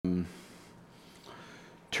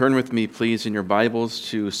Turn with me, please, in your Bibles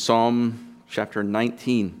to Psalm chapter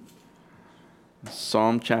 19.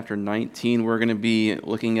 Psalm chapter 19. We're going to be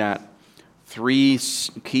looking at three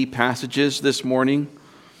key passages this morning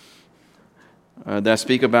that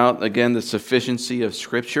speak about, again, the sufficiency of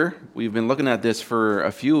Scripture. We've been looking at this for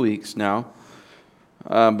a few weeks now,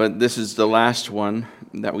 but this is the last one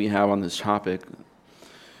that we have on this topic.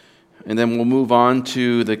 And then we'll move on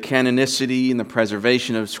to the canonicity and the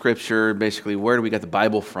preservation of Scripture. Basically, where do we get the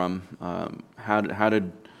Bible from? How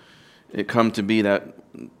did it come to be that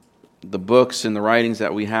the books and the writings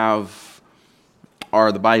that we have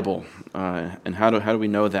are the Bible? And how do we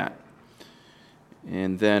know that?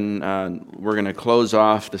 And then we're going to close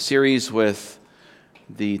off the series with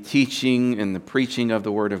the teaching and the preaching of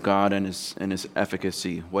the Word of God and its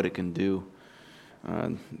efficacy, what it can do,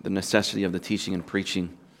 the necessity of the teaching and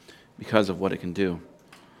preaching because of what it can do.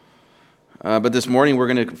 But this morning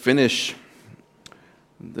we're going to finish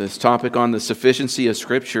this topic on the sufficiency of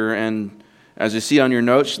Scripture. And as you see on your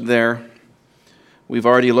notes there, we've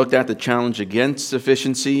already looked at the challenge against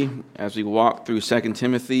sufficiency as we walk through 2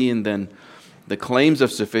 Timothy, and then the claims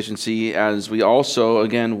of sufficiency as we also,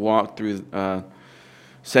 again, walk through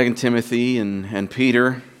 2 Timothy and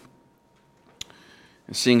Peter,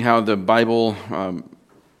 seeing how the Bible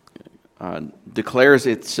declares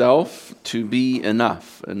itself to be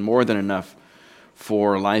enough and more than enough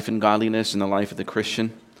for life and godliness in the life of the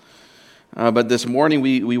Christian. But this morning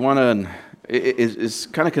we want to, it's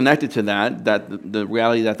kind of connected to that the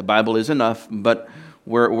reality that the Bible is enough, but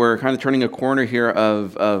we're kind of turning a corner here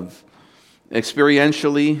of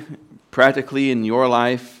experientially, practically in your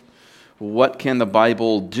life, what can the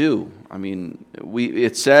Bible do? I mean,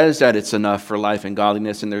 it says that it's enough for life and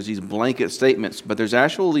godliness, and there's these blanket statements, but there's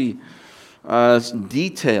actually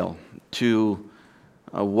detail to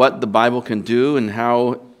what the Bible can do and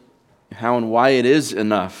how and why it is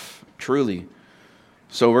enough, truly.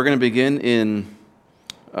 So we're going to begin in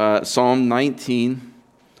Psalm 19,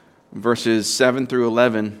 verses 7 through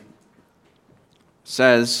 11.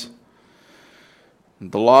 Says,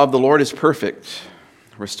 "The law of the Lord is perfect,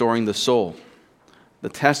 restoring the soul. The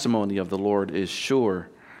testimony of the Lord is sure,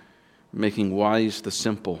 making wise the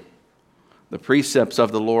simple. The precepts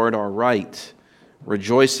of the Lord are right,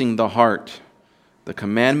 rejoicing the heart. The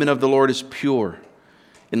commandment of the Lord is pure,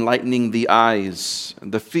 enlightening the eyes.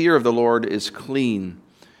 The fear of the Lord is clean,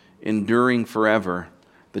 enduring forever.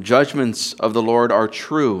 The judgments of the Lord are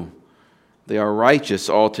true. They are righteous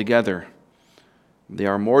altogether. They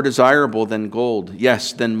are more desirable than gold,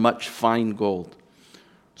 yes, than much fine gold.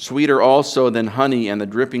 Sweeter also than honey and the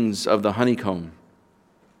drippings of the honeycomb.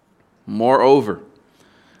 Moreover,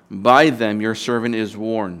 by them your servant is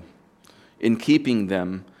warned. In keeping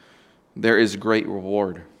them, there is great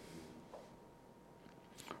reward."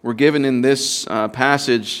 We're given in this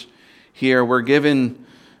passage here, we're given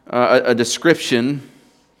a description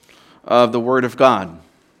of the Word of God.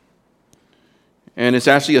 And it's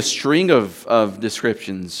actually a string of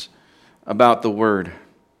descriptions about the Word.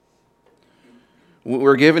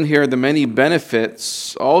 We're given here the many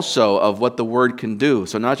benefits also of what the Word can do.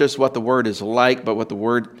 So not just what the Word is like, but what the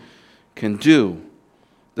Word can do.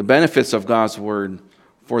 The benefits of God's Word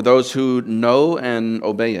for those who know and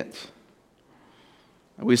obey it.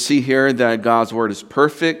 We see here that God's Word is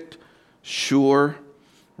perfect, sure,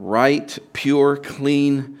 right, pure,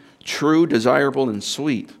 clean, true, desirable, and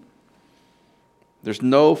sweet. There's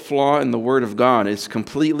no flaw in the Word of God. It's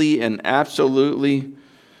completely and absolutely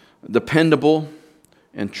dependable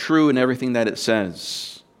and true in everything that it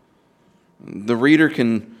says. The reader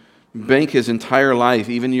can bank his entire life,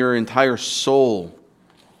 even your entire soul,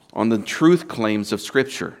 on the truth claims of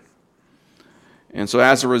Scripture. And so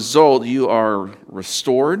as a result, you are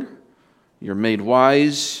restored, you're made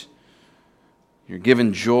wise, you're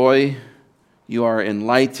given joy, you are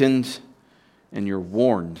enlightened, and you're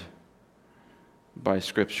warned by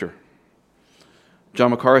Scripture.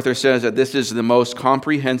 John MacArthur says that this is the most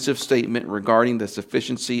comprehensive statement regarding the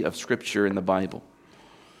sufficiency of Scripture in the Bible.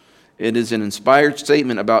 It is an inspired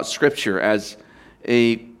statement about Scripture as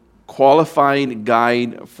a qualified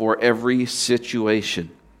guide for every situation.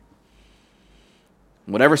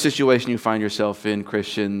 Whatever situation you find yourself in,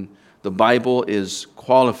 Christian, the Bible is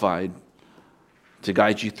qualified to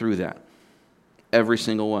guide you through that. Every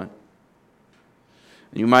single one.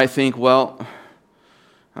 And you might think, well,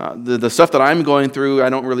 the stuff that I'm going through, I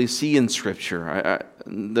don't really see in Scripture.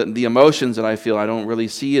 The emotions that I feel, I don't really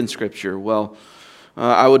see in Scripture. Well,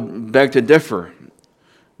 I would beg to differ.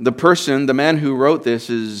 The man who wrote this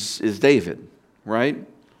is David, right?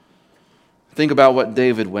 Think about what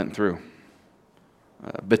David went through.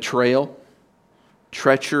 Betrayal,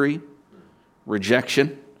 treachery,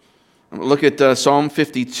 rejection, Look at Psalm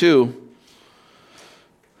 52,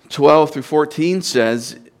 12 through 14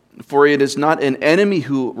 says, "For it is not an enemy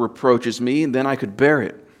who reproaches me, then I could bear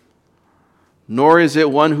it. Nor is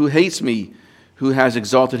it one who hates me, who has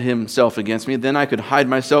exalted himself against me, then I could hide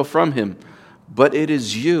myself from him. But it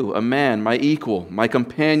is you, a man, my equal, my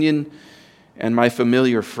companion, and my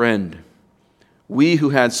familiar friend. We who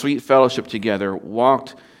had sweet fellowship together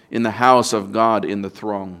walked in the house of God in the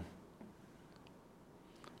throng."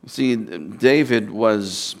 You see, David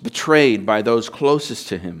was betrayed by those closest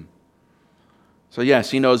to him. So yes,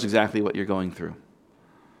 he knows exactly what you're going through.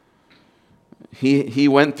 He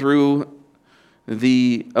went through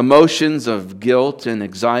the emotions of guilt and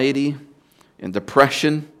anxiety and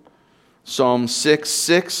depression. Psalm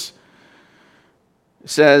 6:6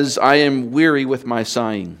 says, "I am weary with my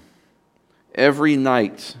sighing. Every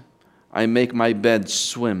night I make my bed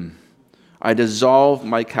swim. I dissolve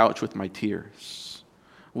my couch with my tears."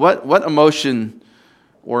 What emotion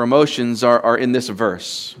or emotions are in this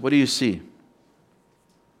verse? What do you see?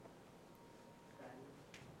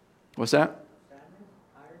 What's that?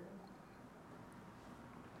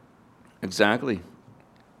 Exactly.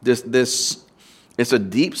 This it's a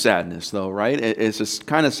deep sadness, though, right? It's this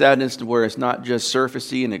kind of sadness where it's not just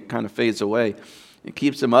surfacey and it kind of fades away. It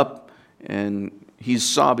keeps him up, and he's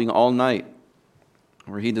sobbing all night,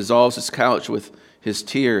 where he dissolves his couch with his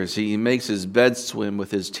tears. He makes his bed swim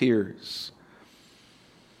with his tears.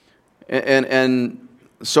 And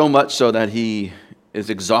so much so that he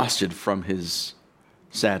is exhausted from his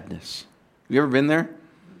sadness. Have you ever been there?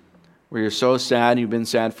 Where you're so sad, you've been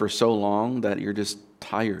sad for so long that you're just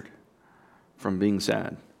tired from being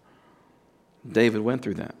sad. David went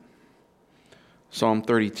through that. Psalm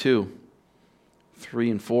 32,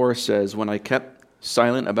 3 and 4 says, "When I kept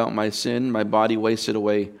silent about my sin, my body wasted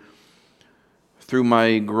away through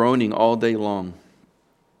my groaning all day long.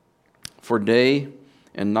 For day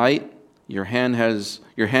and night your hand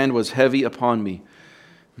was heavy upon me.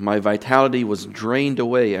 My vitality was drained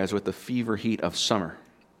away as with the fever heat of summer."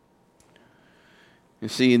 You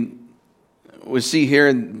see, we see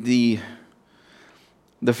here the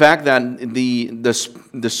fact that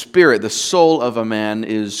the spirit, the soul of a man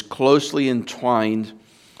is closely entwined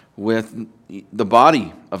with the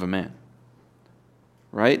body of a man,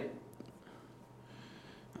 right?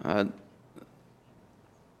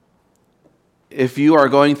 If you are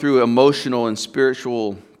going through emotional and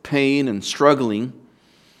spiritual pain and struggling,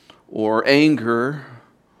 or anger,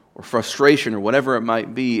 or frustration, or whatever it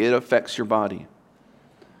might be, it affects your body.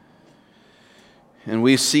 And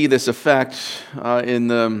we see this effect in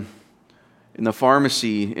the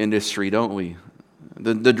pharmacy industry, don't we?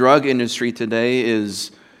 The drug industry today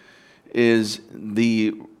is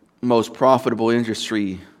the most profitable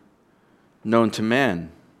industry known to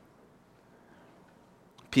man.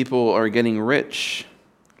 People are getting rich,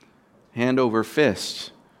 hand over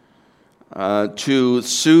fist, to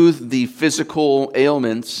soothe the physical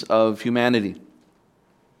ailments of humanity.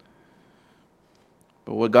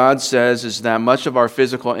 But what God says is that much of our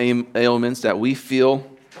physical ailments that we feel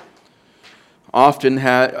often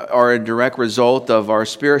are a direct result of our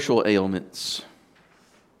spiritual ailments.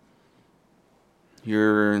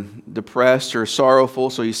 You're depressed or sorrowful,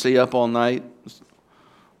 so you stay up all night,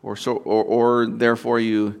 or therefore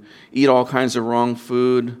you eat all kinds of wrong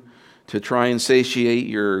food to try and satiate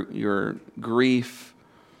your grief.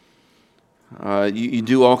 You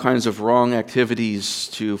do all kinds of wrong activities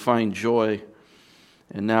to find joy,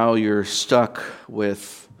 and now you're stuck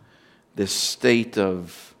with this state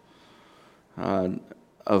of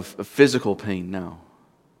physical pain now.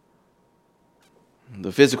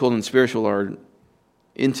 The physical and spiritual are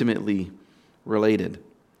intimately related.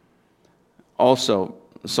 Also,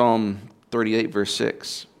 Psalm 38, verse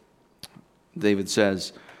 6, David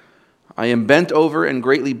says, "I am bent over and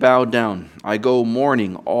greatly bowed down. I go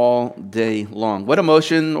mourning all day long." What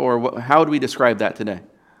emotion, or how do we describe that today?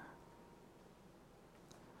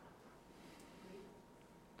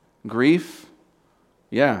 Grief?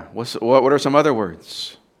 Yeah. What are some other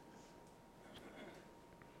words?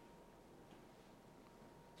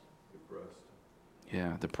 Depressed.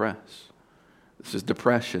 Yeah, depressed. This is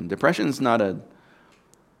depression. Depression is not a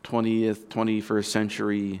 21st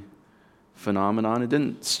century phenomenon. It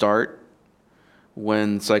didn't start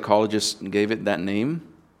when psychologists gave it that name.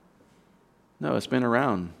 No, it's been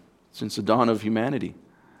around since the dawn of humanity,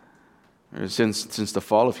 or since the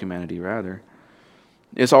fall of humanity, rather.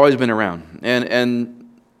 It's always been around. And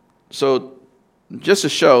so just to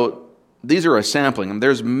show, these are a sampling, and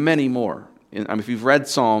there's many more. If you've read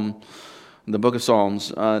the book of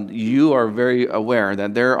Psalms, you are very aware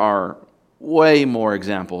that there are way more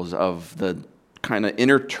examples of the kind of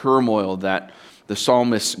inner turmoil that the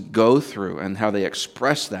psalmists go through and how they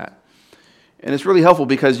express that. And it's really helpful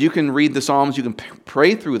because you can read the Psalms, you can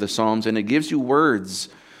pray through the Psalms, and it gives you words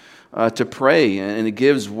to pray, and it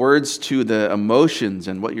gives words to the emotions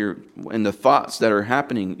and and the thoughts that are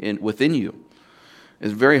happening within you.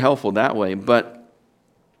 It's very helpful that way. But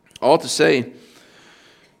all to say,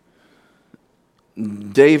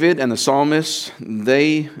 David and the psalmists,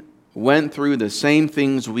 they went through the same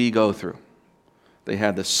things we go through. They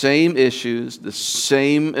had the same issues, the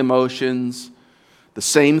same emotions, the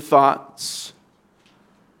same thoughts,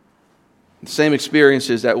 the same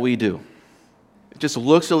experiences that we do. It just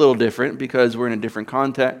looks a little different because we're in a different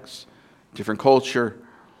context, different culture,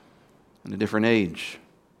 and a different age.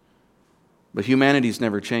 But humanity's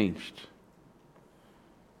never changed.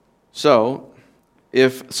 So,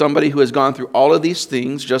 if somebody who has gone through all of these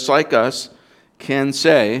things, just like us, can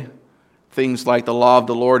say things like the law of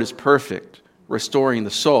the Lord is perfect, restoring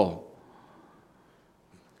the soul,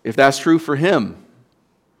 if that's true for him,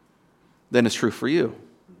 then it's true for you,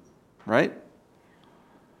 right?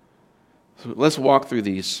 So let's walk through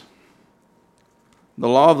these. The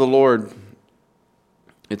law of the Lord,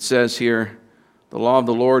 it says here, the law of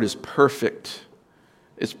the Lord is perfect.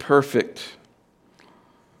 It's perfect.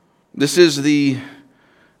 This is the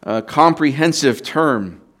comprehensive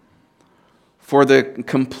term for the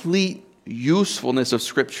complete usefulness of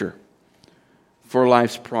Scripture for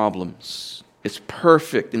life's problems. It's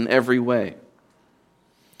perfect in every way.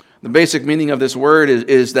 The basic meaning of this word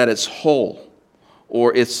is that it's whole,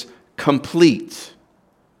 or it's complete.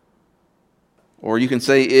 Or you can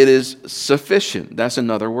say it is sufficient. That's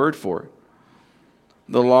another word for it.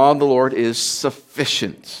 The law of the Lord is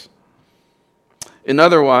sufficient. In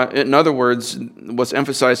other words, what's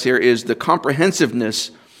emphasized here is the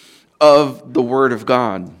comprehensiveness of the Word of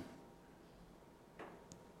God.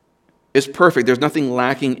 It's perfect. There's nothing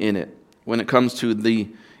lacking in it when it comes to the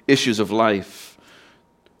issues of life.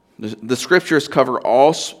 The Scriptures cover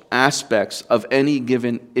all aspects of any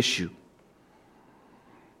given issue,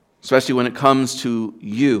 especially when it comes to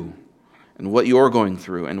you and what you're going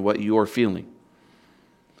through and what you're feeling.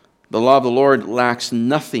 The law of the Lord lacks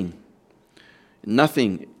nothing in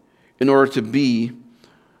order for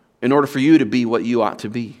you to be what you ought to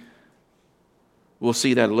be. We'll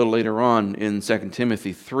see that a little later on in 2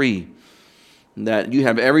 Timothy 3, that you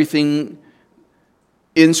have everything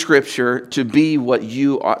in Scripture to be what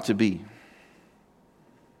you ought to be.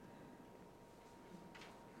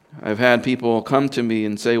 I've had people come to me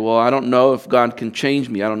and say, well, I don't know if God can change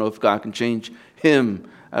me. I don't know if God can change him.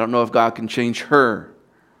 I don't know if God can change her.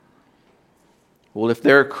 Well, if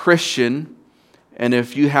they're a Christian and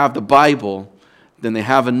if you have the Bible, then they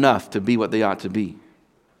have enough to be what they ought to be.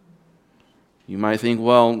 You might think,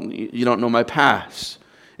 well, you don't know my past.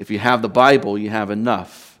 If you have the Bible, you have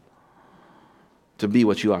enough to be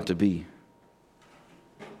what you ought to be.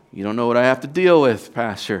 You don't know what I have to deal with,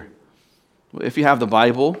 Pastor. Well, if you have the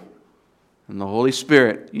Bible and the Holy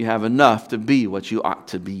Spirit, you have enough to be what you ought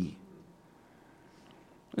to be.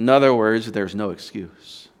 In other words, there's no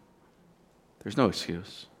excuse. There's no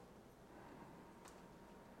excuse.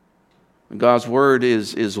 God's Word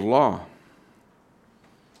is law.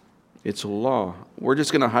 It's law. We're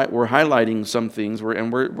just we're highlighting some things,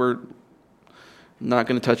 we're not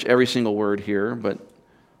going to touch every single word here, but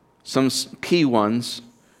some key ones.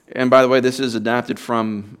 And by the way, this is adapted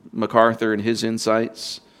from MacArthur and his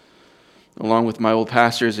insights, along with my old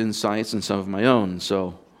pastor's insights and some of my own.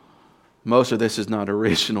 So most of this is not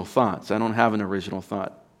original thoughts. I don't have an original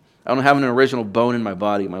thought. I don't have an original bone in my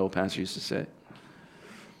body, my old pastor used to say.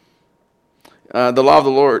 The law of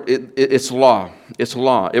the Lord, it's law. It's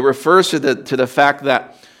law. It refers to the fact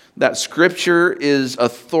that Scripture is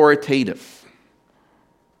authoritative.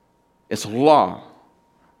 It's law.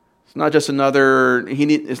 It's not just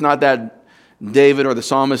it's not that David or the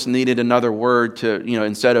psalmist needed another word to,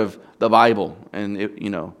 instead of the Bible. And,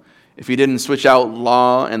 if he didn't switch out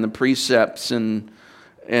law and the precepts and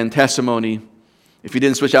testimony, if he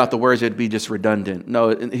didn't switch out the words, it'd be just redundant.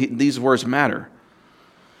 No, these words matter.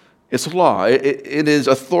 It's law. It is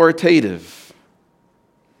authoritative.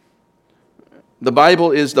 The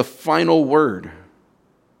Bible is the final word.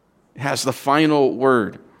 It has the final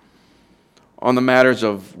word on the matters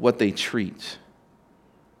of what they treat.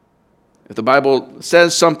 If the Bible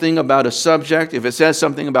says something about a subject, if it says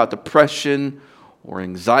something about depression or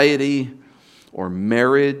anxiety or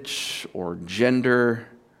marriage or gender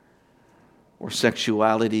or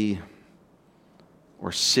sexuality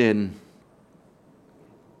or sin,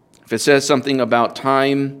 if it says something about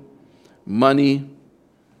time, money,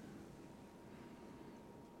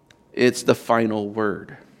 it's the final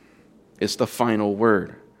word. It's the final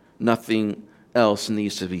word. Nothing else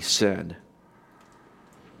needs to be said.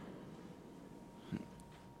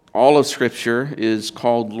 All of Scripture is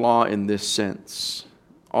called law in this sense.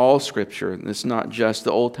 All Scripture. And it's not just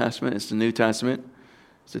the Old Testament, it's the New Testament.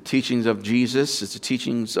 It's the teachings of Jesus. It's the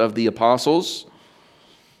teachings of the apostles.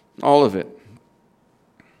 All of it.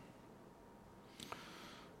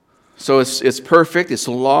 So it's perfect. It's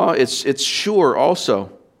law. It's sure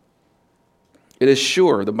also. It is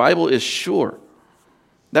sure. The Bible is sure.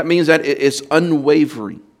 That means that it's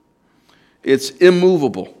unwavering. It's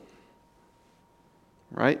immovable.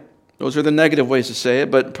 Right? Those are the negative ways to say it,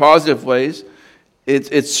 but positive ways,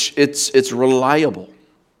 it's reliable.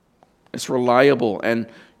 It's reliable and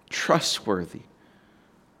trustworthy.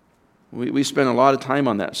 We spent a lot of time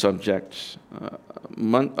on that subject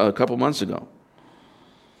a couple months ago.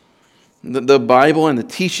 The Bible and the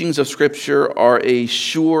teachings of Scripture are a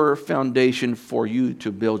sure foundation for you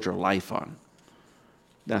to build your life on.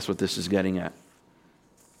 That's what this is getting at.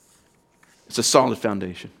 It's a solid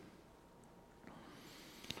foundation.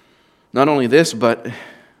 Not only this, but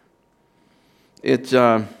it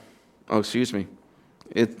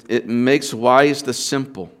makes wise the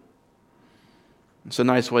simple. It's a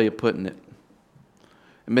nice way of putting it.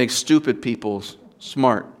 It makes stupid people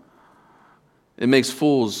smart. It makes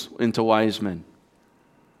fools into wise men.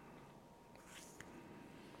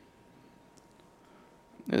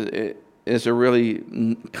 It's a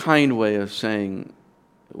really kind way of saying,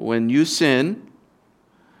 when you sin,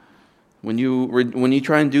 when you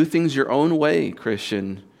try and do things your own way,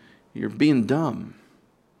 Christian, you're being dumb.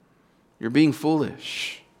 You're being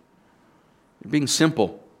foolish. You're being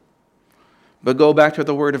simple. But go back to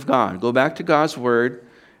the Word of God. Go back to God's Word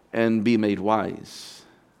and be made wise.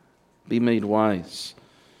 Be made wise.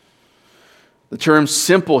 The term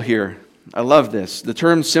simple here, I love this. The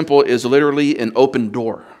term simple is literally an open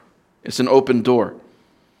door. It's an open door.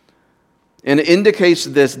 And it indicates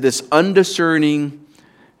this undiscerning,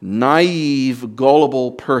 naive,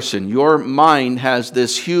 gullible person. Your mind has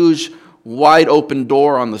this huge, wide open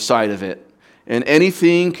door on the side of it. And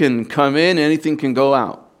anything can come in, anything can go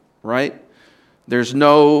out, right? There's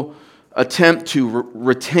no attempt to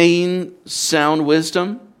retain sound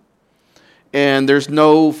wisdom. And there's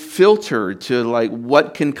no filter to like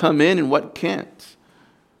what can come in and what can't.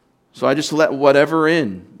 So I just let whatever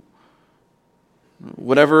in.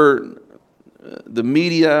 Whatever the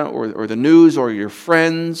media or the news or your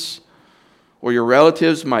friends or your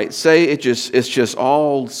relatives might say, it's just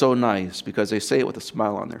all so nice because they say it with a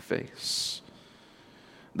smile on their face.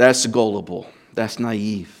 That's gullible. That's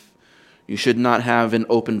naive. You should not have an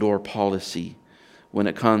open door policy when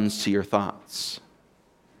it comes to your thoughts.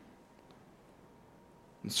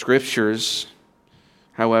 Scriptures,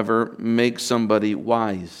 however, make somebody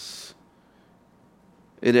wise.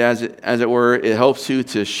 It, as it were, it helps you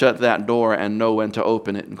to shut that door and know when to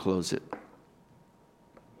open it and close it.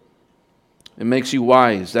 It makes you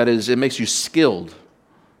wise. That is, it makes you skilled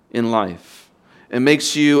in life. It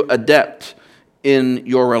makes you adept in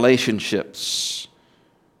your relationships.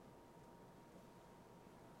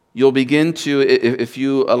 You'll begin to, if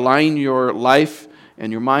you align your life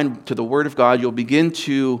and your mind to the Word of God, you'll begin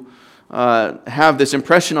to have this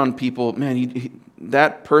impression on people, man,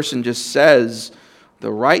 that person just says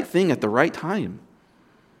the right thing at the right time.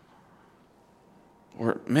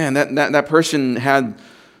 Or, man, that person had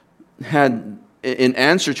an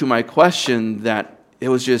answer to my question that it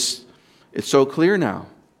was just, it's so clear now.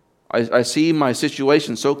 I see my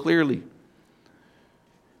situation so clearly.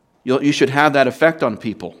 You should have that effect on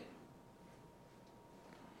people.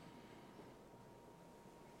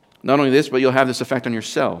 Not only this, but you'll have this effect on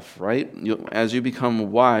yourself, right? As you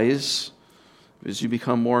become wise, as you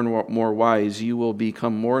become more and more wise, you will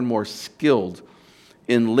become more and more skilled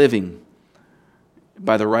in living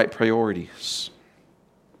by the right priorities.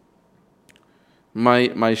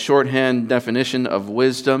 My shorthand definition of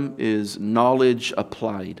wisdom is knowledge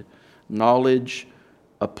applied. Knowledge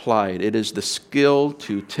applied. It is the skill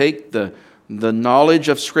to take the knowledge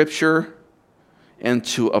of Scripture and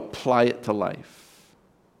to apply it to life.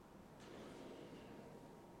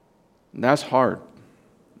 And that's hard.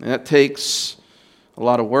 And that takes a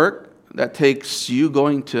lot of work. That takes you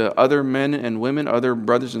going to other men and women, other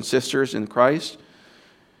brothers and sisters in Christ.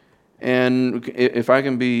 And if I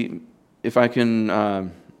can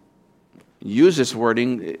use this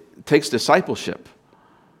wording, it takes discipleship.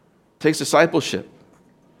 It takes discipleship.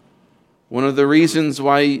 One of the reasons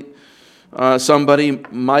why somebody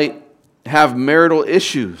might have marital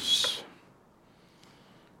issues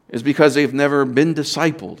is because they've never been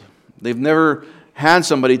discipled. They've never had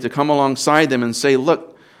somebody to come alongside them and say,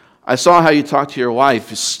 look, I saw how you talk to your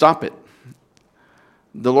wife. Stop it.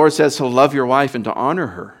 The Lord says to love your wife and to honor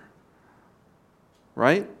her.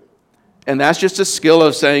 Right? And that's just a skill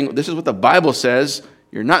of saying, this is what the Bible says.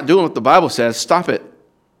 You're not doing what the Bible says. Stop it.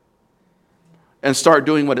 And start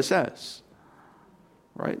doing what it says.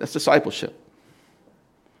 Right? That's discipleship.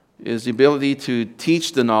 Is the ability to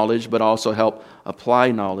teach the knowledge, but also help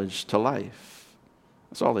apply knowledge to life.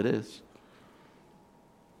 That's all it is.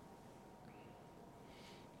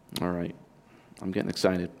 All right. I'm getting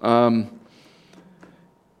excited.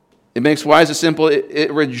 It makes wise and simple.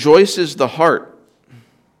 It rejoices the heart.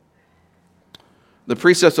 The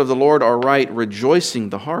precepts of the Lord are right,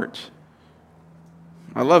 rejoicing the heart.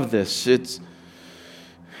 I love this.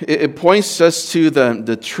 It points us to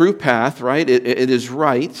the true path, right? It is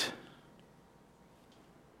right.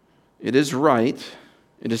 It is right.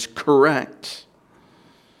 It is correct.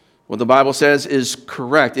 What the Bible says is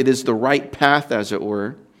correct. It is the right path, as it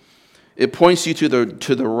were. It points you to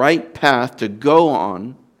the right path to go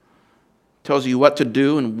on. Tells you what to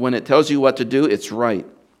do, and when it tells you what to do, it's right.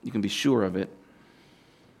 You can be sure of it.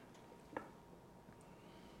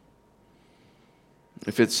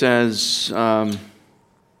 If it says,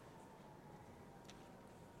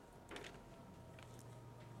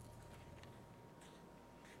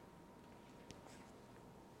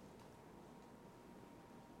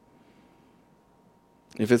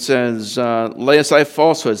 lay aside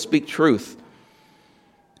falsehood, speak truth,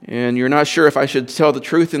 and you're not sure if I should tell the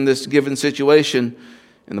truth in this given situation,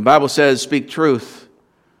 and the Bible says speak truth,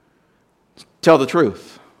 tell the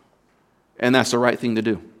truth. And that's the right thing to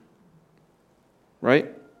do.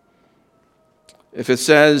 Right? If it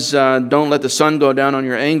says, don't let the sun go down on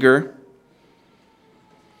your anger,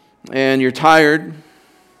 and you're tired,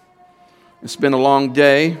 it's been a long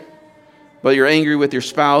day, but you're angry with your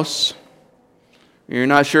spouse, you're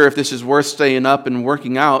not sure if this is worth staying up and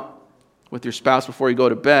working out with your spouse before you go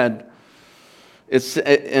to bed,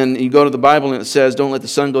 and you go to the Bible and it says, don't let the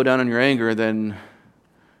sun go down on your anger, then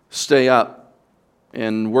stay up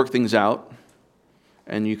and work things out.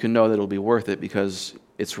 And you can know that it'll be worth it because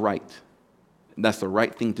it's right. That's the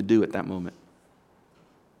right thing to do at that moment.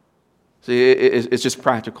 See, it's just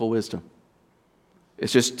practical wisdom.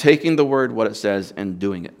 It's just taking the word, what it says, and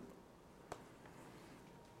doing it.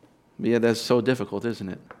 Yeah, that's so difficult, isn't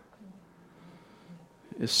it?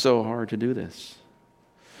 It's so hard to do this.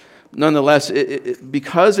 Nonetheless,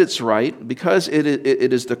 because it's right, because it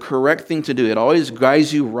is the correct thing to do, it always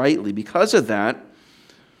guides you rightly. Because of that,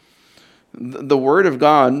 the Word of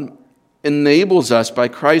God enables us by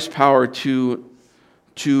Christ's power to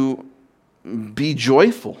be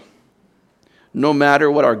joyful, no matter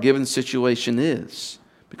what our given situation is,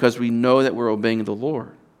 because we know that we're obeying the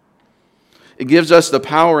Lord. It gives us the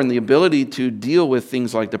power and the ability to deal with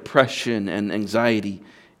things like depression and anxiety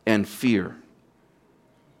and fear.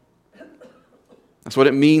 That's what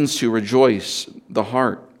it means to rejoice the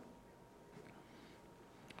heart.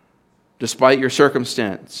 Despite your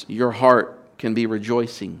circumstance, your heart can be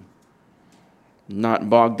rejoicing,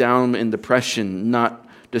 not bogged down in depression, not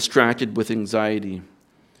distracted with anxiety,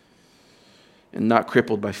 and not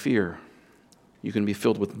crippled by fear. You can be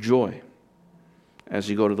filled with joy as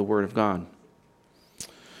you go to the Word of God.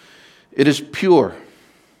 It is pure,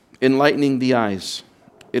 enlightening the eyes.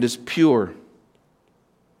 It is pure,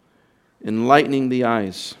 enlightening the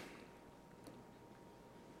eyes.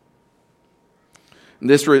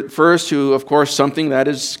 This refers to, of course, something that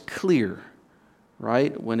is clear,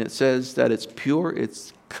 right? When it says that it's pure,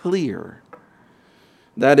 it's clear.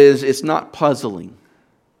 That is, it's not puzzling.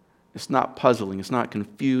 It's not puzzling. It's not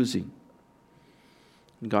confusing.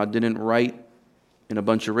 God didn't write in a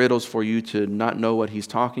bunch of riddles for you to not know what He's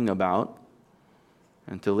talking about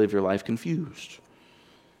and to live your life confused.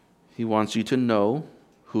 He wants you to know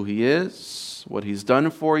who He is, what He's done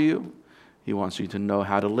for you. He wants you to know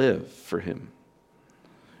how to live for Him.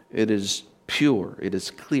 It is pure. It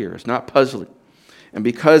is clear. It's not puzzling. And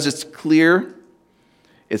because it's clear,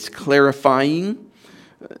 it's clarifying.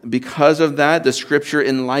 Because of that, the Scripture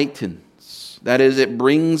enlightens. That is, it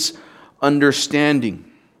brings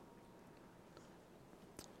understanding.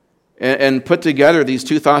 And put together these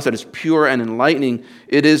two thoughts, that is pure and enlightening,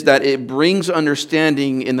 it is that it brings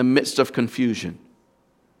understanding in the midst of confusion.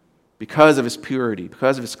 Because of its purity,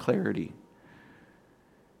 because of its clarity.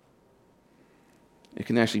 It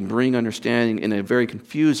can actually bring understanding in a very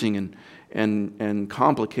confusing and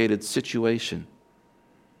complicated situation.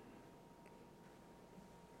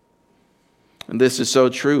 And this is so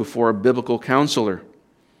true for a biblical counselor.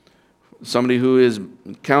 Somebody who is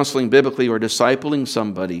counseling biblically or discipling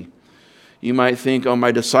somebody. You might think, oh,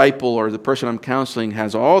 my disciple or the person I'm counseling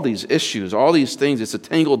has all these issues, all these things. It's a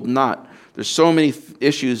tangled knot. There's so many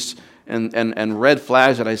issues and red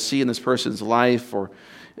flags that I see in this person's life or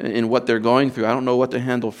in what they're going through. I don't know what to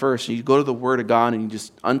handle first. You go to the Word of God and you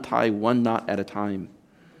just untie one knot at a time.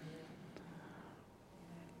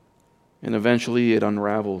 And eventually it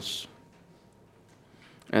unravels.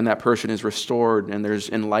 And that person is restored, and there's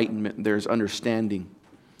enlightenment, there's understanding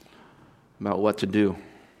about what to do.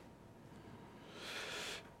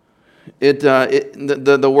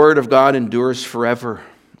 The Word of God endures forever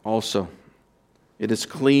also. It is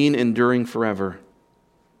clean, enduring forever.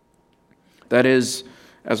 That is,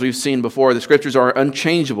 as we've seen before, the Scriptures are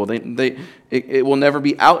unchangeable. It will never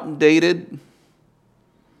be outdated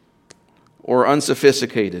or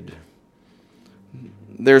unsophisticated.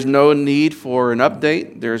 There's no need for an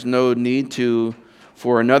update. There's no need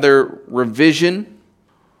for another revision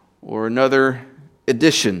or another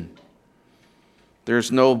edition.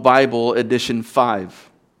 There's no Bible edition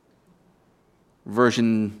 5,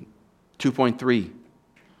 version 2.3.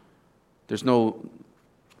 There's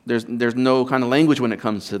no kind of language when it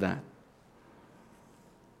comes to that.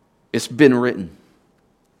 It's been written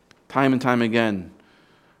time and time again.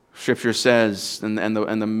 Scripture says, and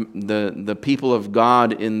the people of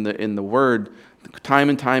God in the Word, time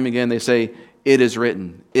and time again, they say, "It is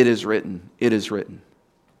written, it is written, it is written."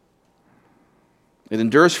 It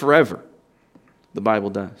endures forever. The Bible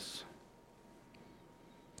does.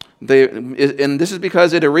 And this is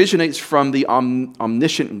because it originates from the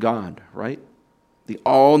omniscient God, right? The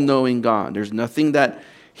all-knowing God. There's nothing that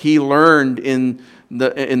He learned in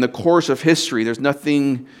the course of history. There's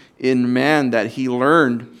nothing in man that He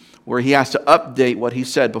learned where He has to update what He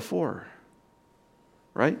said before,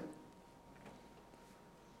 right?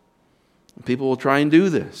 People will try and do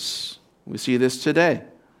this. We see this today.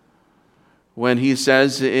 When He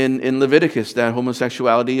says in Leviticus that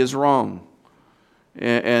homosexuality is wrong,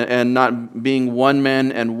 and not being one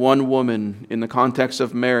man and one woman in the context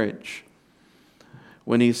of marriage.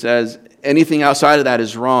 When He says anything outside of that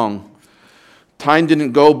is wrong. Time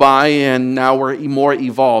didn't go by and now we're more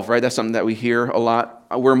evolved, right? That's something that we hear a lot.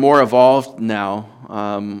 We're more evolved now,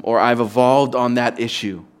 or I've evolved on that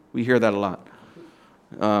issue. We hear that a lot.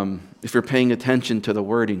 If you're paying attention to the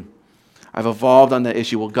wording. I've evolved on that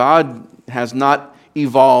issue. Well, God has not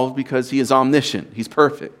evolved because He is omniscient. He's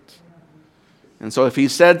perfect. And so if He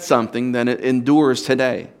said something, then it endures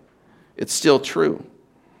today. It's still true.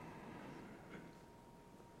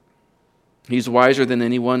 He's wiser than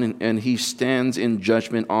anyone, and He stands in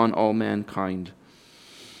judgment on all mankind.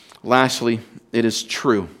 Lastly, it is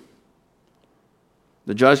true.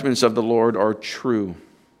 The judgments of the Lord are true.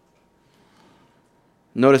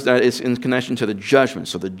 Notice that it's in connection to the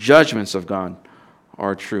judgments. So the judgments of God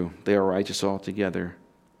are true. They are righteous altogether.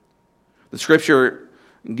 The Scripture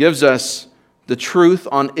gives us the truth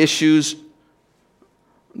on issues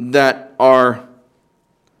that are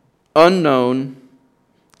unknown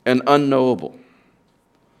and unknowable.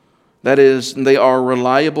 That is, they are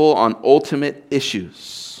reliable on ultimate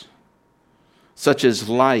issues, such as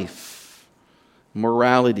life,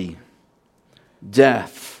 morality,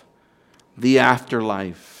 death, the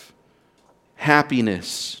afterlife,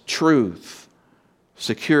 happiness, truth,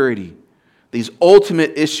 security, these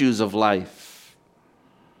ultimate issues of life.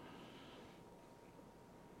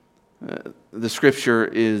 The Scripture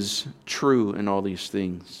is true in all these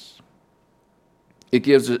things. It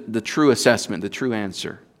gives the true assessment, the true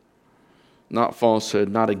answer. Not falsehood,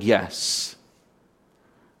 not a guess.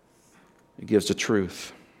 It gives the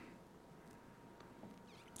truth.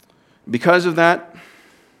 Because of that,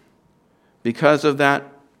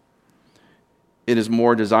 it is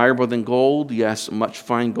more desirable than gold. Yes, much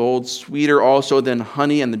fine gold. Sweeter also than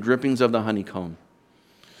honey and the drippings of the honeycomb.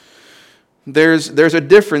 There's a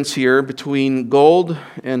difference here between gold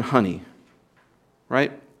and honey,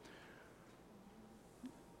 right?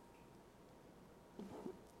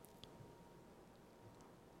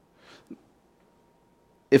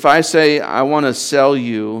 If I say I want to sell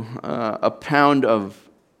you a pound of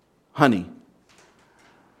honey,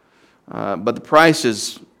 but the price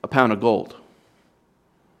is a pound of gold,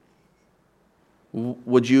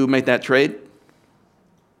 would you make that trade?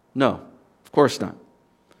 No, of course not.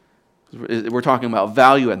 We're talking about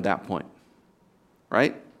value at that point,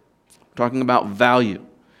 right? We're talking about value,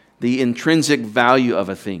 the intrinsic value of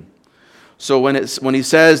a thing. So when he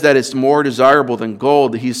says that it's more desirable than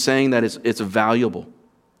gold, he's saying that it's valuable.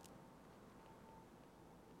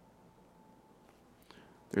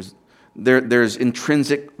 There's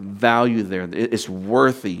intrinsic value there. It's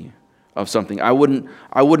worthy of something. I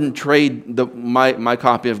wouldn't trade my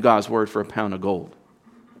copy of God's Word for a pound of gold.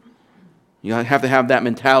 You have to have that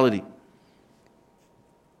mentality.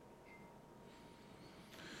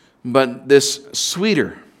 But this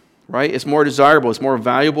sweeter, right? It's more desirable, it's more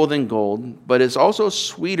valuable than gold, but it's also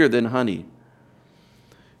sweeter than honey.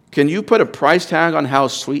 Can you put a price tag on how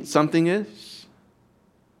sweet something is?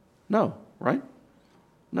 No, right?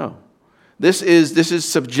 No. This is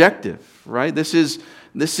subjective, right? This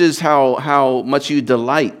is how much you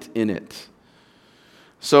delight in it.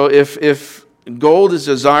 So if gold is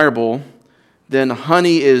desirable, then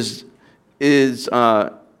honey if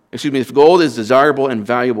gold is desirable and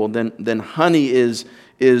valuable, then honey is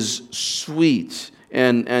sweet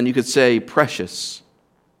and you could say precious.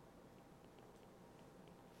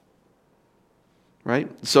 Right?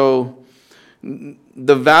 So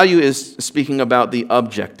the value is speaking about the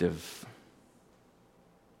objective.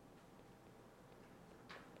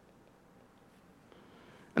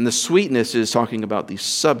 And the sweetness is talking about the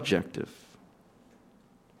subjective.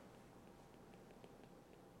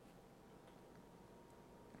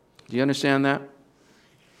 Do you understand that?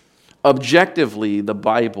 Objectively, the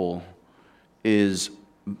Bible is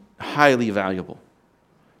highly valuable.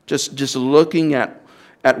 Just looking at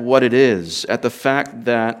what it is, at the fact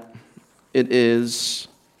that it is,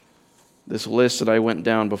 this list that I went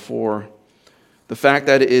down before, the fact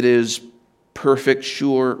that it is perfect,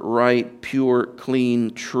 sure, right, pure,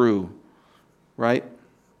 clean, true, right?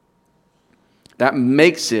 That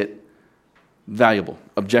makes it valuable,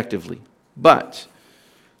 objectively. But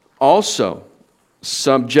also,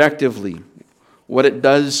 subjectively, what it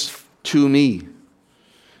does to me,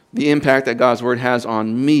 the impact that God's Word has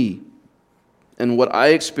on me, and what I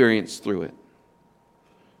experience through it.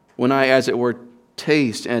 When I, as it were,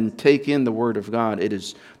 taste and take in the Word of God,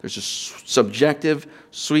 there's a subjective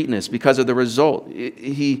sweetness because of the result.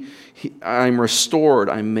 I'm restored,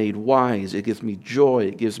 I'm made wise, it gives me joy,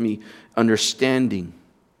 it gives me understanding.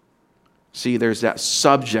 See, there's that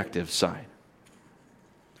subjective side.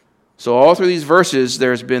 So all through these verses,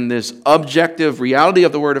 there's been this objective reality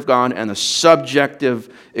of the Word of God and the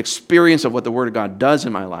subjective experience of what the Word of God does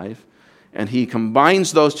in my life. And he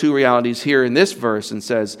combines those two realities here in this verse and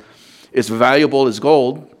says, it's valuable as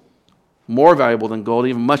gold, more valuable than gold,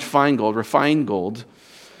 even much fine gold, refined gold,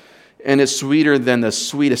 and it's sweeter than the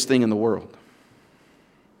sweetest thing in the world.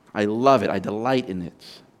 I love it. I delight in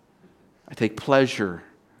it. I take pleasure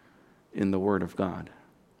in the Word of God.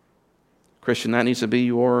 Christian, that needs to be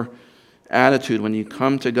your attitude when you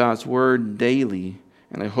come to God's Word daily,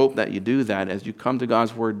 and I hope that you do that as you come to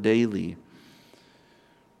God's Word daily,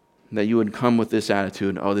 that you would come with this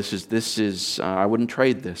attitude, this is I wouldn't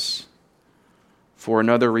trade this for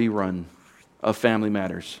another rerun of Family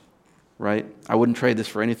Matters, right? I wouldn't trade this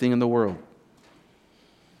for anything in the world.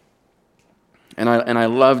 And I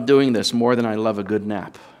love doing this more than I love a good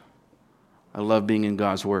nap. I love being in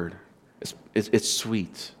God's Word. It's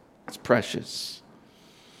sweet. It's precious.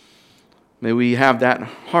 May we have that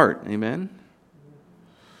heart, amen?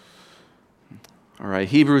 All right,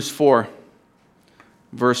 Hebrews 4.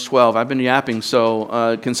 Verse 12. I've been yapping,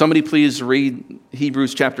 so can somebody please read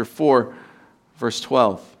Hebrews chapter 4, verse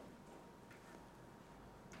 12?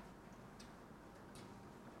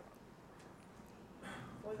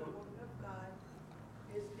 For the word of God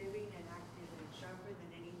is living and active and sharper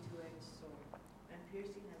than any two-edged sword, and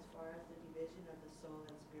piercing as far as the division of the soul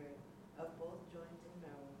and spirit, of both joints and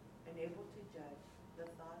marrow, and able to judge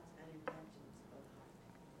the thoughts and intentions of the heart.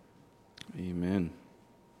 Amen.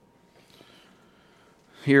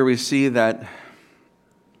 Here we see that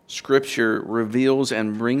Scripture reveals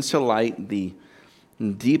and brings to light the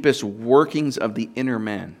deepest workings of the inner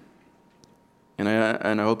man. And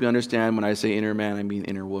I hope you understand when I say inner man, I mean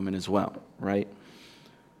inner woman as well, right?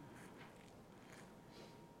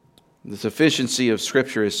 The sufficiency of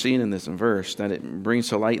Scripture is seen in this verse, that it brings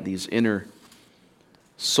to light these inner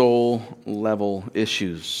soul-level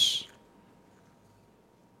issues.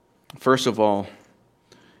 First of all,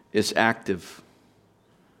 it's active.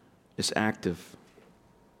 It's active.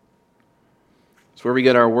 It's where we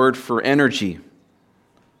get our word for energy.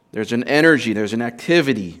 There's an energy, there's an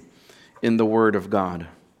activity in the Word of God.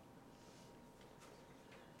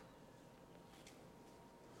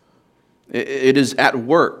 It is at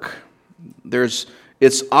work.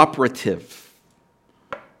 It's operative.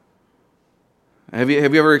 Have you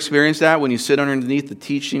ever experienced that when you sit underneath the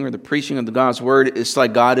teaching or the preaching of the God's Word? It's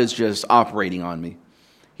like God is just operating on me.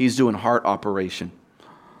 He's doing heart operation.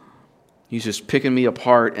 He's just picking me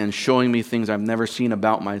apart and showing me things I've never seen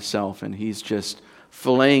about myself, and He's just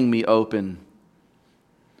filleting me open.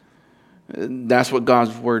 That's what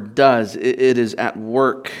God's Word does. It is at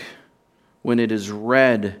work when it is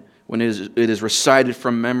read, when it is recited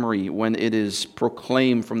from memory, when it is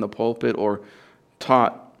proclaimed from the pulpit or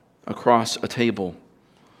taught across a table.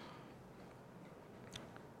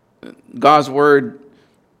 God's Word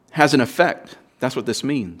has an effect. That's what this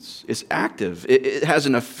means. It's active. It has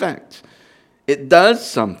an effect. It does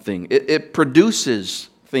something. It produces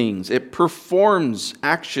things. It performs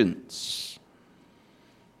actions.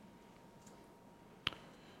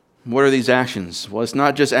 What are these actions? Well, it's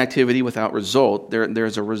not just activity without result.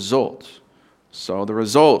 There's a result. So the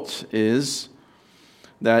result is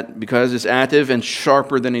that because it's active and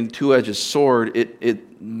sharper than a two-edged sword, it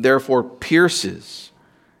therefore pierces.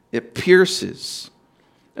 It pierces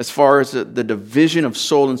as far as the division of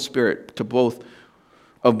soul and spirit to both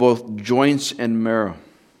joints and marrow.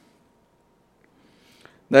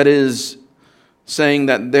 That is saying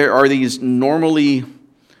that there are these normally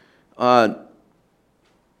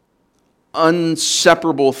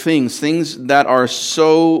inseparable things that are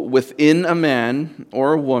so within a man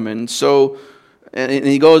or a woman, and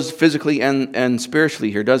he goes physically and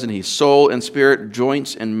spiritually here, doesn't he? Soul and spirit,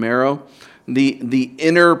 joints and marrow. The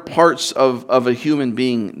inner parts of a human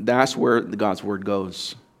being, that's where God's Word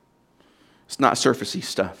goes. It's not surfacey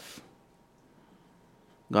stuff.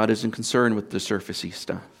 God isn't concerned with the surfacey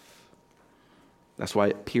stuff. That's why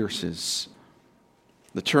it pierces.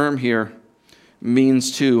 The term here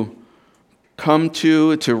means to come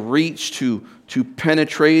to reach, to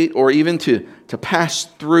penetrate, or even to pass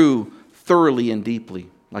through thoroughly and deeply,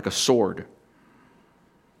 like a sword.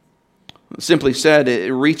 Simply said,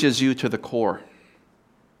 it reaches you to the core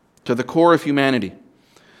of humanity.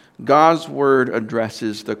 God's Word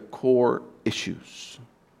addresses the core issues.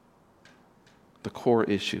 The core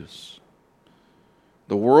issues.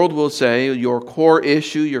 The world will say your core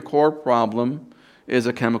issue, your core problem is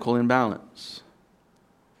a chemical imbalance.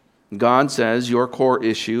 God says your core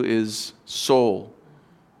issue is soul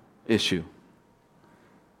issue.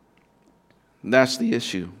 That's the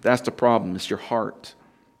issue. That's the problem. It's your heart.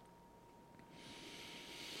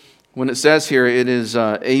 When it says here, it is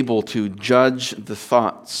able to judge the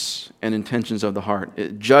thoughts and intentions of the heart.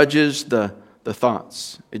 It judges the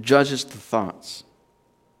thoughts. It judges the thoughts.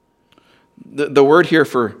 The word here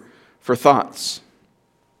for thoughts,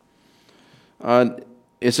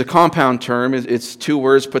 it's a compound term. It's two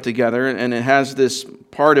words put together, and it has this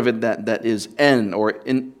part of it that is en or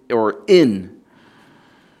in.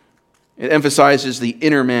 It emphasizes the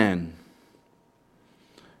inner man.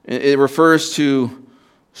 It refers to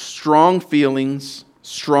strong feelings,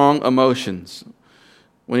 strong emotions.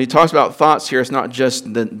 When he talks about thoughts here, it's not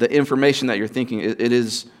just the information that you're thinking. It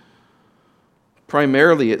is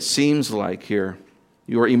primarily, it seems like here,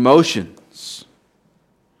 your emotions.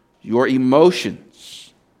 Your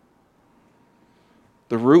emotions.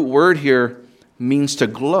 The root word here means to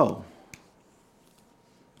glow.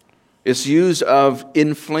 It's used of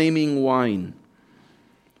inflaming wine.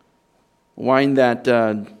 Wine that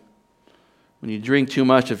when you drink too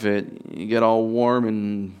much of it, you get all warm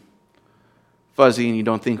and fuzzy and you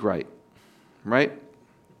don't think right. Right?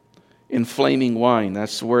 Inflaming wine.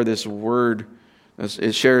 That's where this word,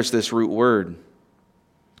 it shares this root word.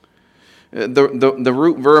 The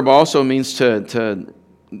root verb also means to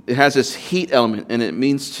it has this heat element, and it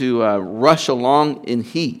means to rush along in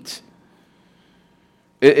heat.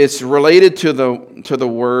 It's related to the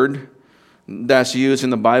word that's used in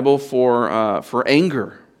the Bible for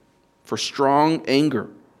anger. For strong anger.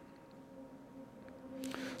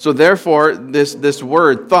 So therefore, this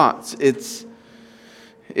word, thoughts, it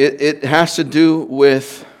has to do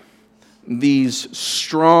with these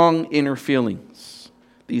strong inner feelings,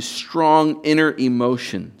 these strong inner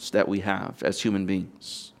emotions that we have as human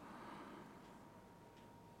beings.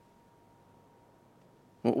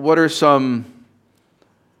 What are some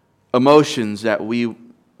emotions that we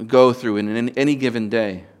go through in any given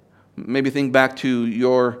day? Maybe think back to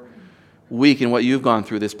your week and what you've gone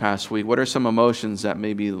through this past week. What are some emotions that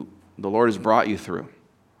maybe the Lord has brought you through?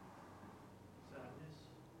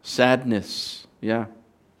 Sadness, yeah.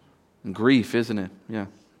 And grief, isn't it? Yeah.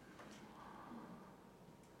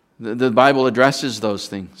 The Bible addresses those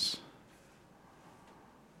things.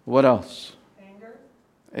 What else?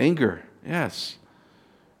 Anger, yes.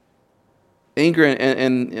 Anger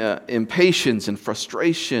and impatience and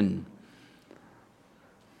frustration.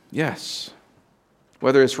 Yes.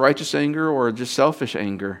 Whether it's righteous anger or just selfish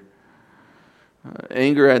anger.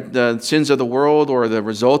 Anger at the sins of the world or the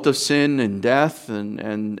result of sin and death,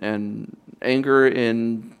 and anger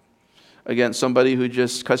against somebody who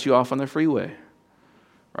just cuts you off on the freeway.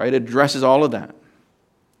 Right? It addresses all of that.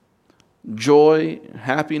 Joy,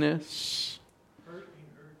 happiness.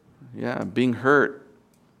 Yeah, being hurt.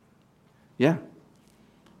 Yeah.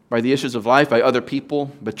 By the issues of life, by other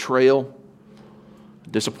people, betrayal,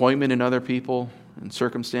 disappointment in other people, and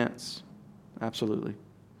circumstance. Absolutely.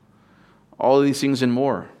 All of these things and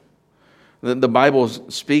more. the Bible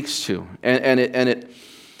speaks to.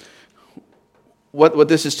 What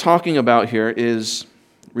this is talking about here is,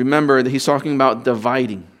 remember that he's talking about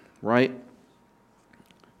dividing, right?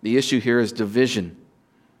 The issue here is division.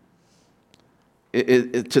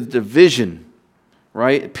 To division,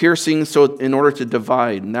 right? Piercing, so in order to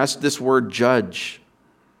divide. And that's this word judge.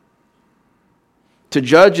 To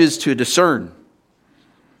judge is to discern.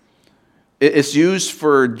 It's used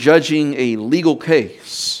for judging a legal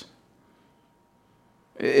case.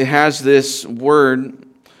 It has this word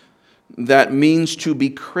that means to be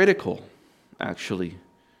critical, actually.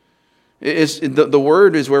 The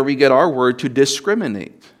word is where we get our word to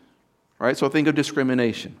discriminate, right? So think of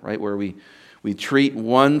discrimination, right? Where we treat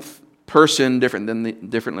one person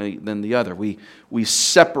differently than the other. We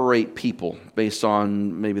separate people based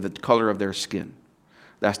on maybe the color of their skin.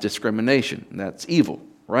 That's discrimination. That's evil,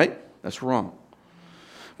 right? That's wrong.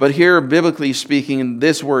 But here, biblically speaking,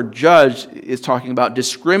 this word judge is talking about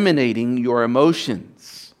discriminating your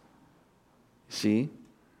emotions. See?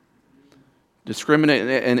 Discriminate,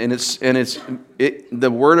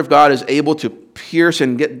 the Word of God is able to pierce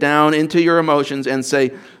and get down into your emotions and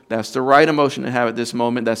say, that's the right emotion to have at this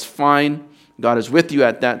moment. That's fine. God is with you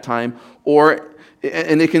at that time.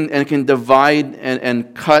 It can divide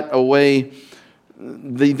and cut away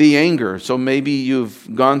the anger. So maybe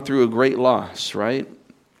you've gone through a great loss, right?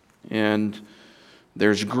 And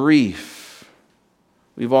there's grief.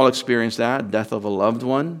 We've all experienced that, death of a loved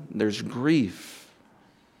one. There's grief.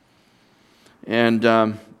 And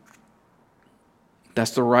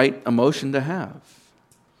that's the right emotion to have.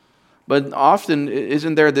 But often,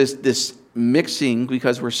 isn't there this mixing,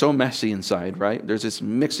 because we're so messy inside, right? There's this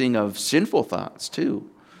mixing of sinful thoughts too.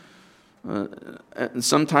 And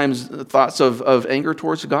sometimes thoughts of anger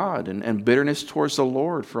towards God and bitterness towards the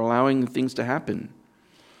Lord for allowing things to happen.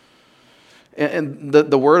 And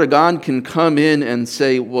the Word of God can come in and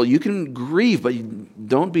say, well, you can grieve, but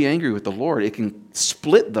don't be angry with the Lord. It can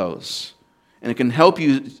split those. And it can help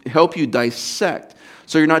you dissect.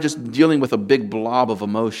 So you're not just dealing with a big blob of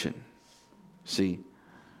emotion. See?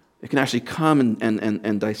 It can actually come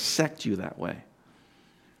and dissect you that way.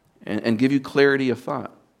 And give you clarity of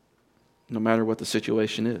thought, no matter what the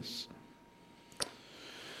situation is.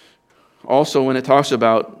 Also, when it talks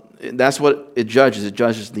about, that's what it judges. It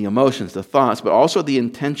judges the emotions, the thoughts, but also the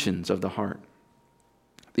intentions of the heart.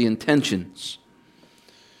 The intentions.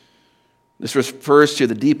 This refers to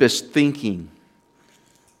the deepest thinking.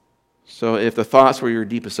 So if the thoughts were your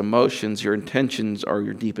deepest emotions, your intentions are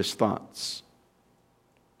your deepest thoughts.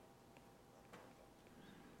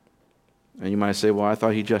 And you might say, well, I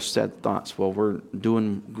thought he just said thoughts. Well, we're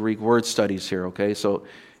doing Greek word studies here, okay? So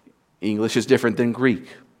English is different than Greek.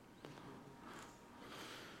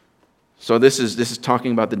 So this is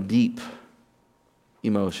talking about the deep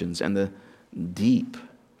emotions and the deep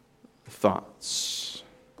thoughts.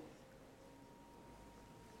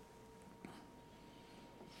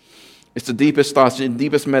 It's the deepest thoughts, the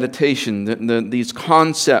deepest meditation, these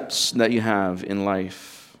concepts that you have in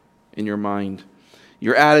life, in your mind,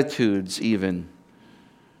 your attitudes even,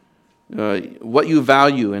 what you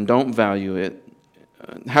value and don't value it,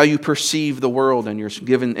 how you perceive the world and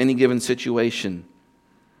any given situation.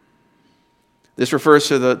 This refers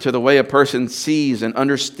to the way a person sees and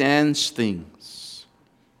understands things.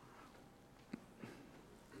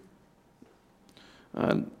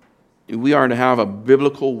 We are to have a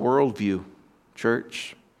biblical worldview,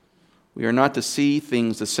 church. We are not to see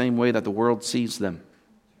things the same way that the world sees them.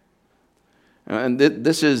 And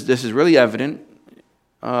this is really evident,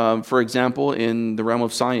 for example, in the realm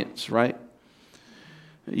of science, right?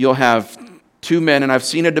 You'll have two men, and I've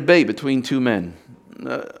seen a debate between two men,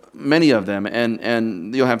 many of them,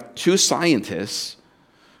 and you'll have two scientists,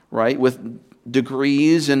 right, with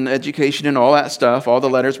degrees and education and all that stuff, all the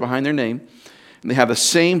letters behind their name. And they have the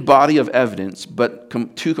same body of evidence, but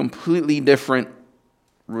two completely different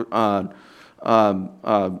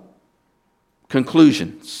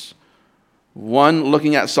conclusions. One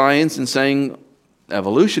looking at science and saying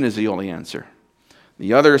evolution is the only answer.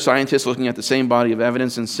 The other scientist looking at the same body of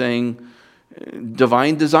evidence and saying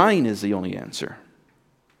divine design is the only answer.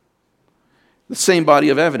 The same body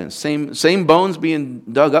of evidence, same bones being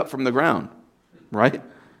dug up from the ground, right?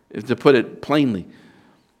 To put it plainly.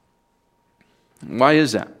 Why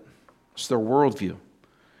is that? It's their worldview.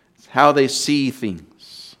 It's how they see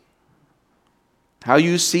things. How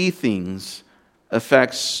you see things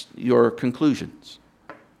affects your conclusions.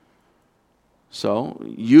 So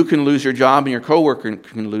you can lose your job and your coworker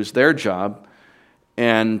can lose their job,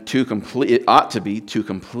 and it ought to be two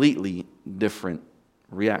completely different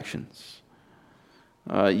reactions.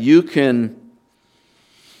 You can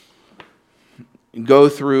go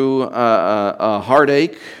through a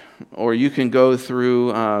heartache, or you can go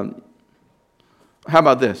through, how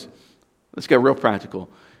about this? Let's get real practical.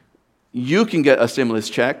 You can get a stimulus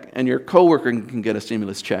check, and your coworker can get a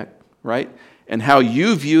stimulus check, right? And how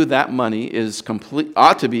you view that money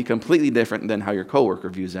ought to be completely different than how your coworker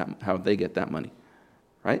views that, how they get that money,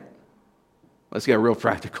 right? Let's get real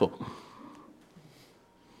practical.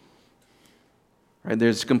 Right?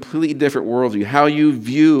 There's a completely different worldview. How you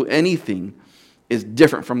view anything is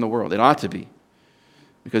different from the world. It ought to be,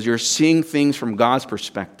 because you're seeing things from God's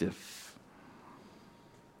perspective.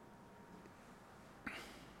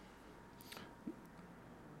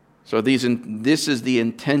 So this is the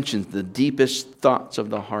intentions, the deepest thoughts of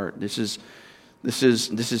the heart. This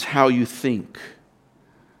is how you think.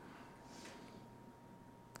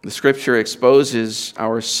 The Scripture exposes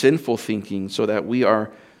our sinful thinking so that we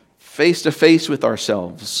are face to face with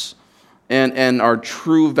ourselves and our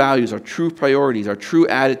true values, our true priorities, our true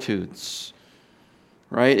attitudes.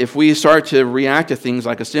 Right? If we start to react to things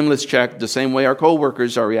like a stimulus check the same way our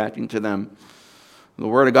coworkers are reacting to them, the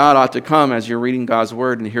Word of God ought to come as you're reading God's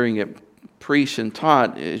Word and hearing it preached and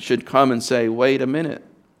taught. It should come and say, wait a minute,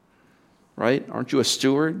 right? Aren't you a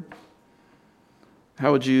steward?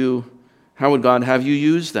 How would God have you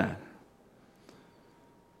use that?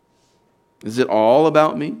 Is it all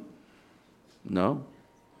about me? No.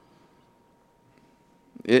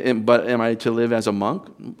 But am I to live as a monk?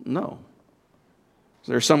 No.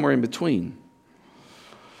 There's somewhere in between.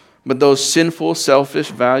 But those sinful,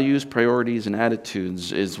 selfish values, priorities, and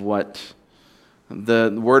attitudes is what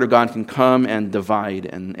the Word of God can come and divide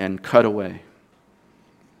and cut away.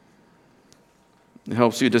 It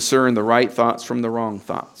helps you discern the right thoughts from the wrong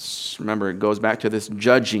thoughts. Remember, it goes back to this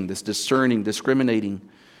judging, this discerning, discriminating.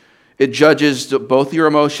 It judges both your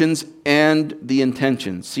emotions and the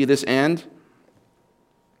intentions. See this and?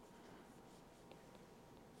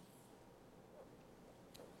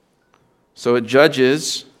 So it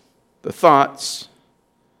judges the thoughts,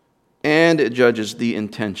 and it judges the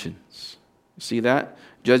intentions. See that?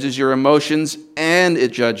 Judges your emotions, and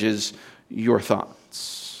it judges your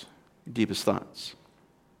thoughts, your deepest thoughts.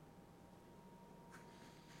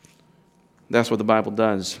 That's what the Bible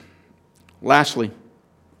does. Lastly,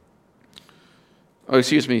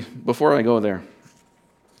 before I go there,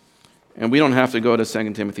 and we don't have to go to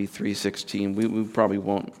 2 Timothy 3:16. We probably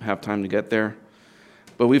won't have time to get there.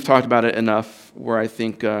 But we've talked about it enough where I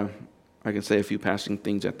think I can say a few passing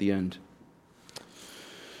things at the end.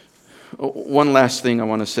 One last thing I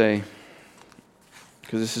want to say,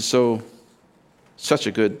 because this is such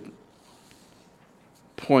a good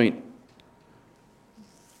point.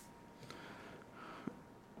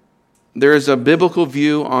 There is a biblical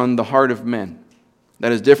view on the heart of men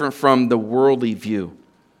that is different from the worldly view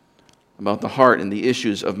about the heart and the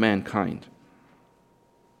issues of mankind.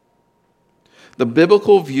 The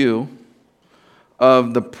biblical view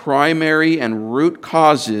of the primary and root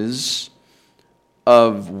causes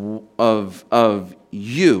of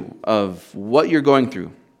what you're going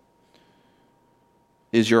through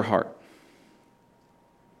is your heart.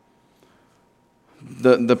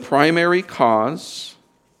 The primary cause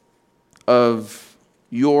of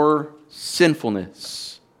your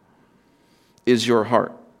sinfulness is your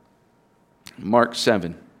heart. Mark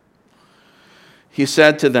 7. He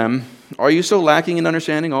said to them, "Are you so lacking in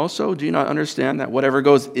understanding also? Do you not understand that whatever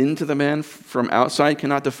goes into the man from outside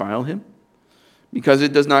cannot defile him? Because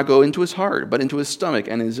it does not go into his heart, but into his stomach,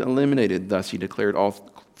 and is eliminated." Thus he declared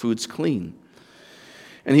all foods clean.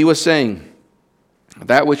 And he was saying,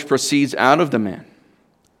 that which proceeds out of the man,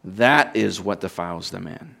 that is what defiles the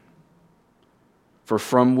man. For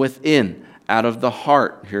from within, out of the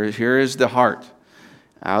heart, here is the heart,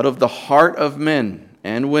 out of the heart of men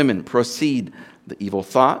and women proceed the evil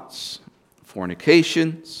thoughts,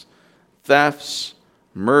 fornications, thefts,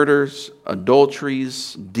 murders,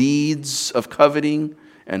 adulteries, deeds of coveting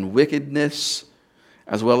and wickedness,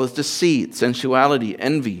 as well as deceit, sensuality,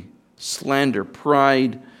 envy, slander,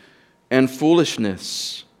 pride, and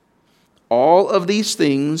foolishness. All of these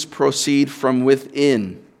things proceed from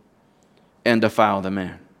within and defile the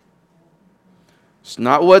man. It's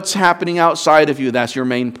not what's happening outside of you that's your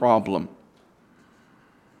main problem.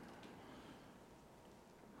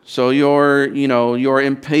 So your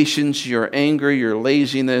impatience, your anger, your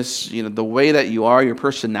laziness, the way that you are, your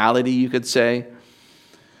personality, you could say,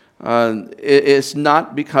 it's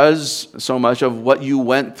not because so much of what you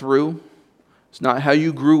went through. It's not how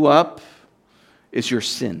you grew up. It's your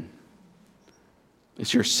sin.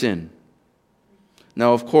 It's your sin.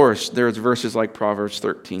 Now, of course, there's verses like Proverbs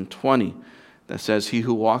 13:20 that says, "He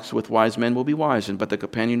who walks with wise men will be wise, but the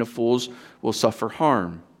companion of fools will suffer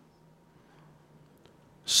harm."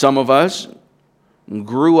 Some of us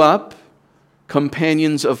grew up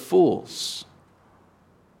companions of fools,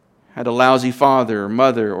 had a lousy father or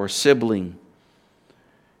mother or sibling,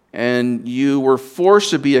 and you were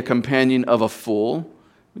forced to be a companion of a fool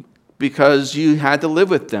because you had to live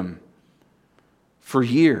with them for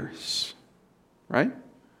years, right?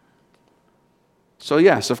 So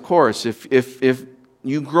yes, of course, if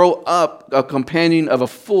you grow up a companion of a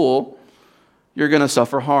fool, you're going to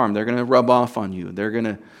suffer harm. They're going to rub off on you.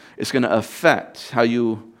 It's going to affect how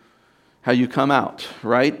you come out,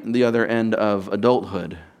 right? The other end of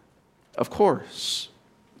adulthood. Of course,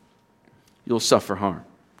 you'll suffer harm.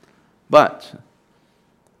 But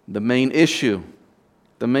the main issue,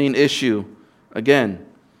 again,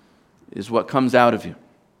 is what comes out of you.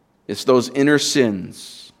 It's those inner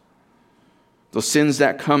sins, those sins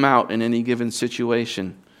that come out in any given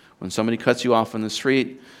situation. When somebody cuts you off on the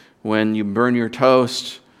street, when you burn your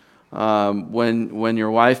toast, when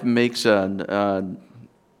your wife makes a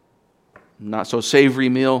not so savory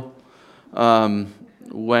meal,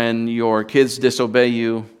 when your kids disobey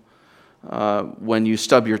you, when you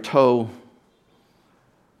stub your toe,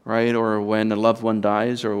 right? Or when a loved one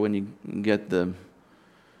dies, or when you get the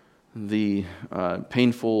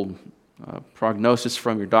painful prognosis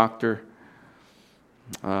from your doctor,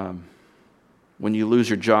 when you lose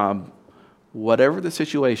your job, whatever the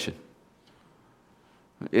situation,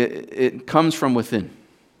 it comes from within.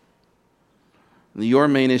 Your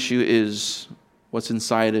main issue is what's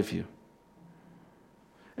inside of you.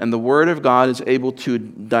 And the Word of God is able to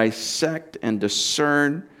dissect and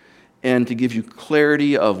discern and to give you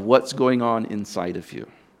clarity of what's going on inside of you.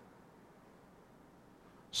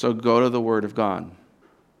 So go to the Word of God.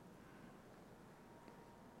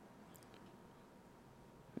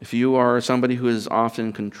 If you are somebody who is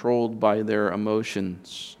often controlled by their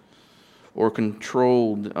emotions or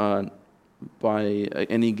controlled by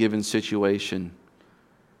any given situation,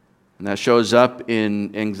 and that shows up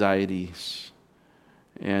in anxieties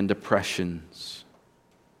and depressions,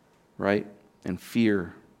 right? And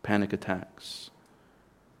fear, panic attacks.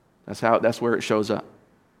 That's where it shows up.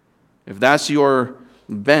 If that's your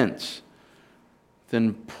bent,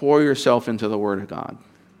 then pour yourself into the Word of God.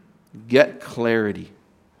 Get clarity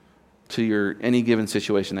to any given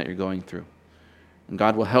situation that you're going through. And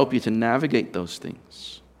God will help you to navigate those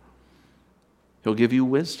things. He'll give you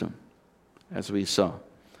wisdom, as we saw.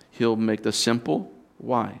 He'll make the simple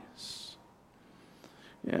wise.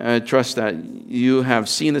 I trust that you have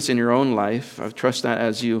seen this in your own life. I trust that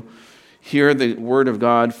as you hear the Word of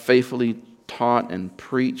God faithfully taught and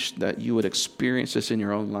preached, that you would experience this in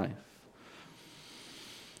your own life.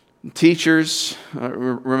 Teachers,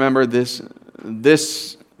 remember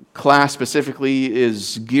this class specifically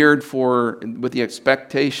is geared with the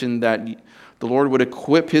expectation that the Lord would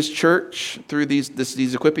equip His church through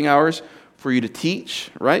these equipping hours for you to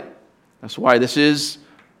teach, right? That's why this is,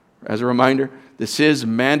 as a reminder, this is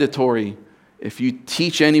mandatory. If you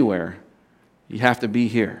teach anywhere, you have to be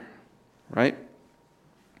here, right?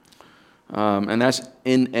 And that's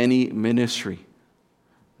in any ministry,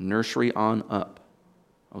 nursery on up,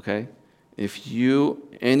 okay? If you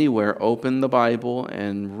anywhere open the Bible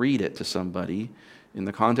and read it to somebody in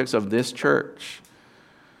the context of this church,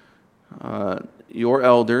 your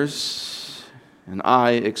elders and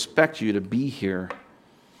I expect you to be here.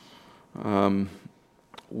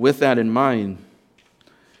 With that in mind,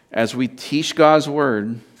 as we teach God's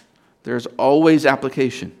Word, there's always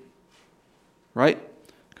application, right?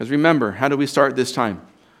 Because remember, how do we start this time?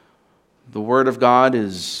 The Word of God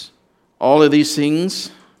is all of these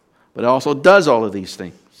things, but it also does all of these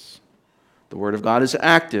things. The Word of God is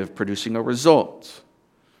active, producing a result,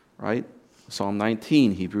 right? Psalm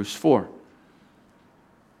 19, Hebrews 4.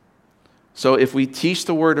 So if we teach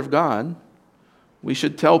the Word of God, we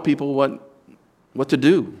should tell people what to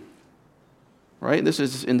do, right? This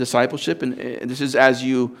is in discipleship, and this is as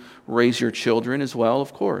you raise your children as well,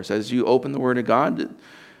 of course. As you open the Word of God,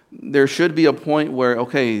 there should be a point where,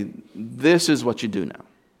 okay, this is what you do now,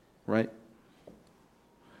 right?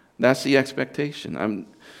 That's the expectation.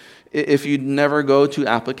 If you never go to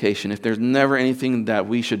application, if there's never anything that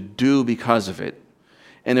we should do because of it,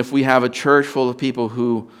 and if we have a church full of people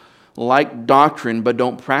who like doctrine but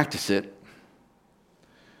don't practice it,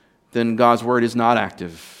 then God's Word is not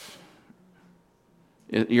active.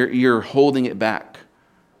 You're holding it back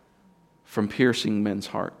from piercing men's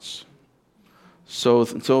hearts.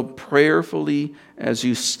 So prayerfully, as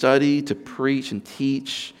you study to preach and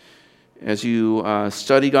teach, as you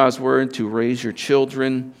study God's Word to raise your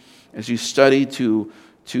children, as you study to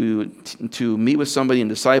meet with somebody in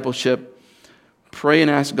discipleship, pray and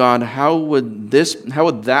ask God, how would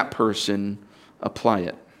that person apply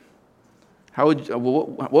it?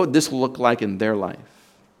 What would this look like in their life?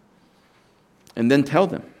 And then tell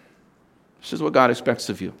them, this is what God expects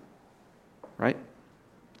of you, right?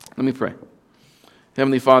 Let me pray.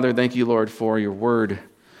 Heavenly Father, thank you, Lord, for your word,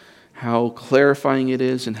 how clarifying it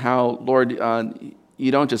is, and how, Lord,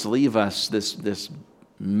 you don't just leave us this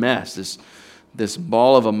mess, this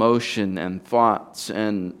ball of emotion and thoughts,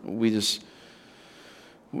 and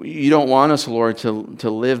you don't want us, Lord, to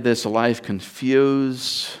live this life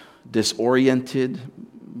confused, disoriented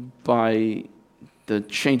by the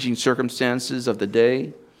changing circumstances of the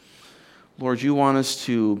day. Lord, you want us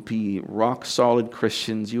to be rock-solid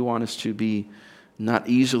Christians. You want us to be not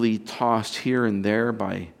easily tossed here and there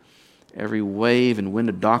by every wave and wind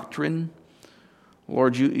of doctrine.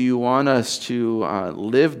 Lord, you want us to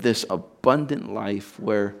live this abundant life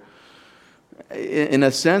where, in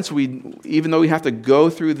a sense, even though we have to go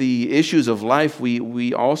through the issues of life,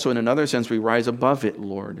 we also, in another sense, we rise above it,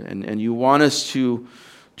 Lord. And you want us to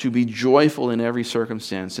be joyful in every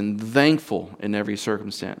circumstance and thankful in every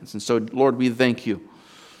circumstance. And so, Lord, we thank you.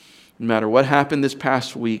 No matter what happened this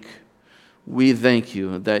past week, we thank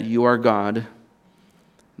you that you are God,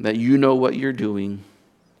 that you know what you're doing,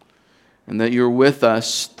 and that you're with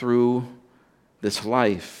us through this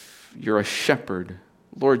life. You're a shepherd.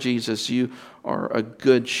 Lord Jesus, you are a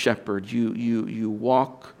good shepherd. You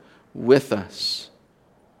walk with us.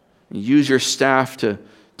 You use your staff to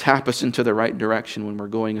tap us into the right direction when we're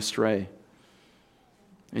going astray.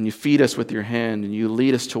 And you feed us with your hand, and you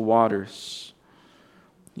lead us to waters.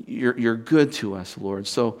 You're good to us, Lord.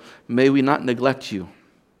 So may we not neglect you.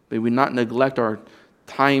 May we not neglect our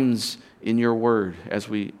times in your word as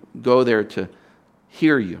we go there to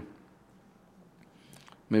hear you.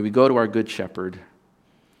 May we go to our good shepherd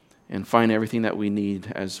and find everything that we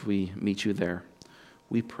need as we meet you there.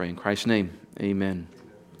 We pray in Christ's name. Amen.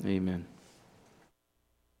 Amen.